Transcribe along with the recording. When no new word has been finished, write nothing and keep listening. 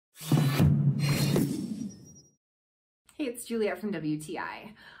Hey, it's Juliet from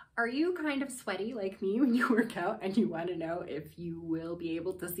WTI. Are you kind of sweaty like me when you work out and you want to know if you will be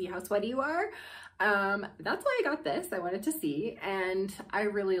able to see how sweaty you are? That's why I got this. I wanted to see, and I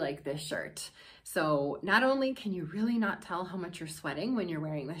really like this shirt. So not only can you really not tell how much you're sweating when you're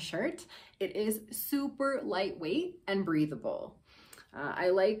wearing this shirt, it is super lightweight and breathable. I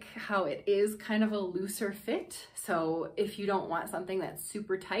like how it is kind of a looser fit. So if you don't want something that's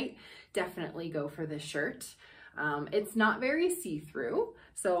super tight, definitely go for this shirt. It's not very see-through.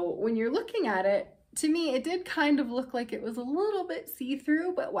 So when you're looking at it, to me, it did kind of look like it was a little bit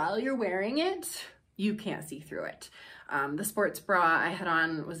see-through, but while you're wearing it, you can't see through it. The sports bra I had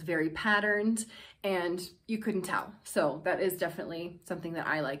on was very patterned and you couldn't tell. So that is definitely something that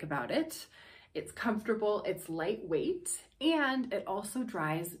I like about it. It's comfortable, it's lightweight, and it also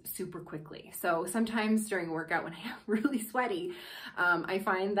dries super quickly. So sometimes during a workout when I am really sweaty, I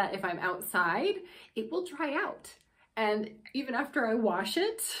find that if I'm outside, it will dry out. And even after I wash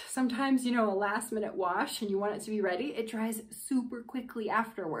it, sometimes, you know, a last minute wash and you want it to be ready, it dries super quickly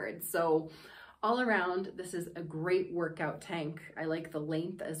afterwards. So all around, this is a great workout tank. I like the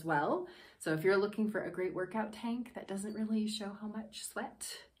length as well. So if you're looking for a great workout tank that doesn't really show how much sweat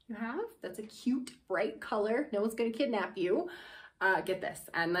you have, that's a cute, bright color, no one's gonna kidnap you, get this,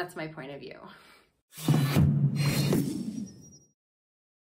 and that's my point of view.